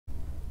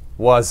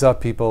What's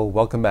up, people?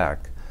 Welcome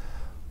back.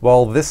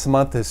 Well, this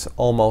month is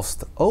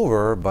almost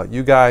over, but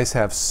you guys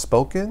have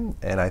spoken,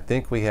 and I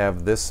think we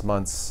have this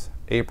month's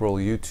April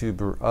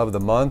YouTuber of the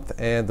month,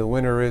 and the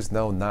winner is,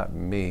 no, not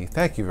me.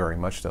 Thank you very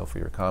much, though, for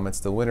your comments.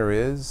 The winner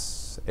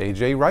is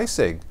AJ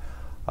Reissig.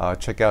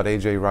 Check out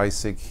AJ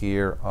Reissig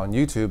here on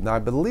YouTube. Now, I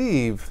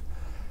believe,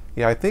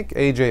 I think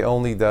AJ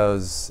only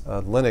does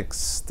Linux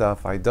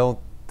stuff. I don't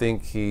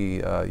think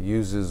he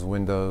uses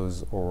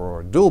Windows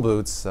or dual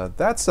boots.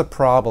 That's a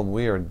problem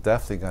we are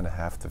definitely going to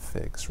have to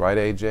fix, right,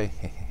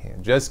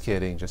 AJ? Just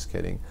kidding, just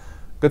kidding.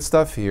 Good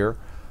stuff here.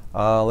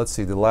 Let's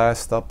see, the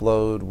last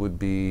upload would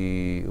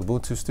be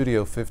Ubuntu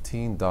Studio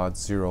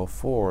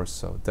 15.04,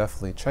 so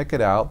definitely check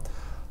it out.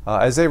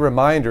 As a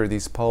reminder,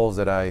 these polls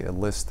that I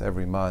list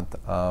every month,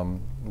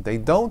 they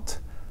don't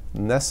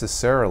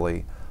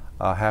necessarily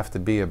have to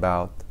be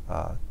about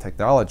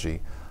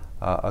technology.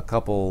 A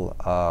couple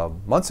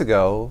months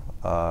ago,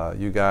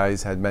 you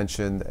guys had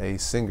mentioned a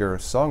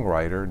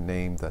singer-songwriter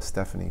named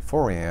Stephanie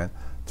Forian,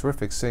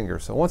 terrific singer.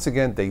 So once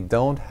again, they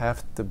don't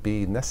have to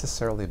be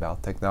necessarily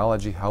about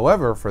technology.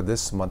 However, for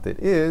this month it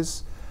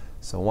is.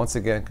 So once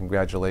again,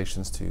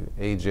 congratulations to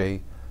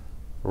AJ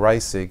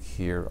Reissig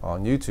here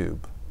on YouTube.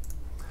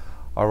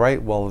 All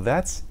right, well,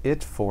 that's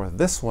it for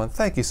this one.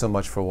 Thank you so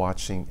much for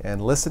watching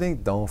and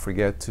listening. Don't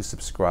forget to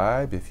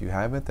subscribe if you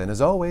haven't. And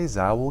as always,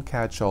 I will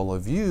catch all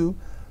of you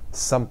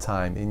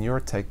sometime in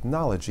your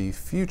technology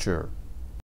future.